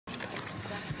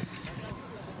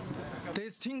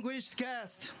distinguished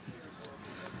guests,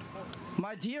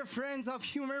 my dear friends of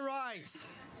human rights,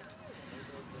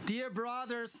 dear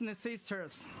brothers and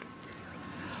sisters,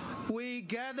 we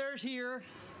gather here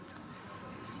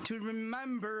to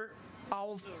remember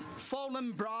our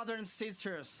fallen brothers and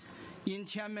sisters in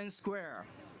Tiananmen Square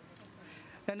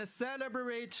and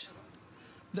celebrate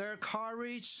their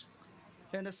courage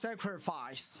and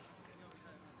sacrifice.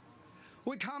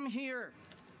 We come here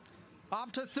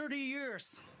after 30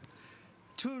 years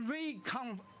to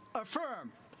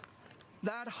reaffirm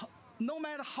that no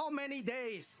matter how many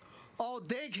days or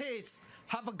decades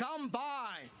have gone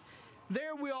by,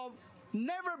 there will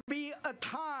never be a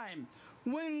time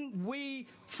when we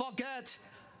forget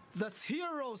the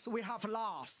heroes we have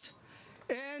lost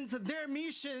and their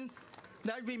mission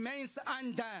that remains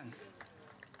undone.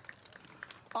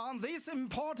 On this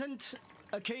important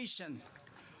occasion,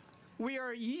 we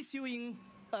are issuing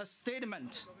a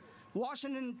statement,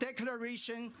 Washington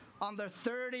Declaration on the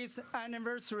 30th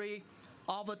anniversary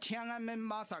of the Tiananmen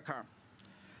Massacre.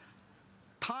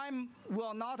 Time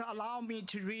will not allow me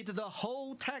to read the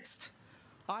whole text.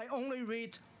 I only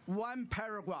read one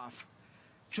paragraph,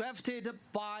 drafted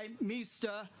by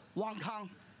Mr. Wang Kang.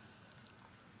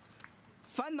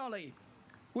 Finally,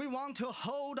 we want to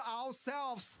hold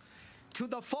ourselves to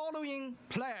the following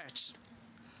pledge.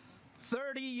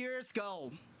 30 years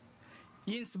ago,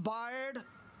 inspired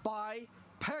by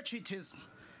patriotism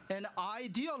and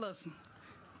idealism,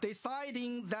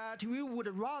 deciding that we would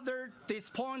rather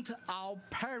disappoint our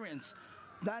parents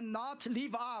than not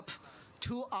live up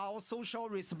to our social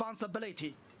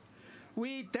responsibility,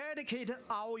 we dedicate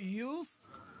our youth,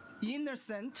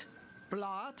 innocent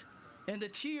blood, and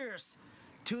tears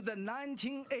to the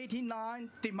 1989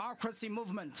 democracy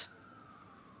movement.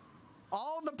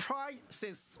 All the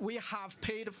prices we have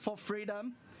paid for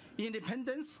freedom,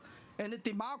 independence, and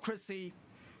democracy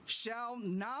shall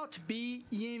not be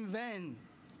in vain.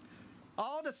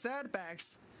 All the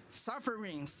setbacks,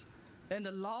 sufferings, and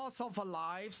the loss of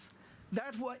lives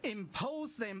that will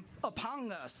impose them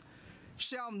upon us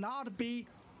shall not be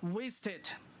wasted.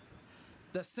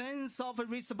 The sense of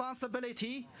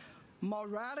responsibility,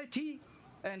 morality,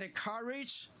 and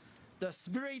courage, the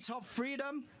spirit of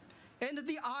freedom, and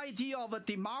the idea of a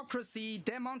democracy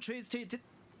demonstrated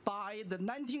by the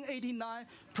 1989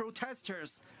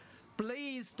 protesters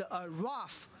blazed a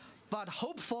rough but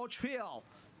hopeful trail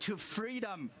to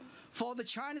freedom for the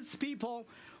Chinese people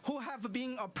who have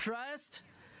been oppressed,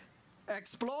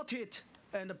 exploited,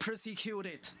 and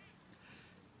persecuted.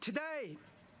 Today,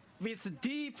 with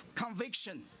deep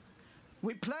conviction,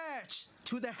 we pledge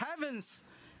to the heavens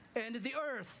and the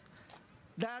earth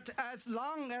that as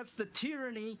long as the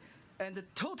tyranny and the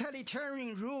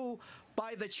totalitarian rule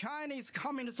by the Chinese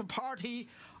Communist Party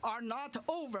are not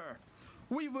over,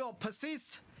 we will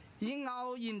persist in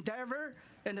our endeavor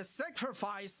and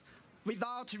sacrifice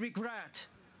without regret.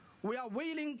 We are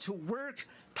willing to work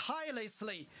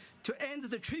tirelessly to end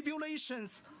the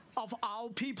tribulations of our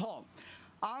people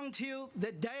until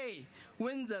the day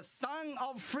when the sun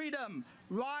of freedom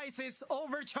rises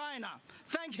over China.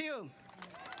 Thank you.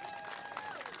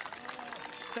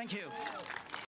 Thank you.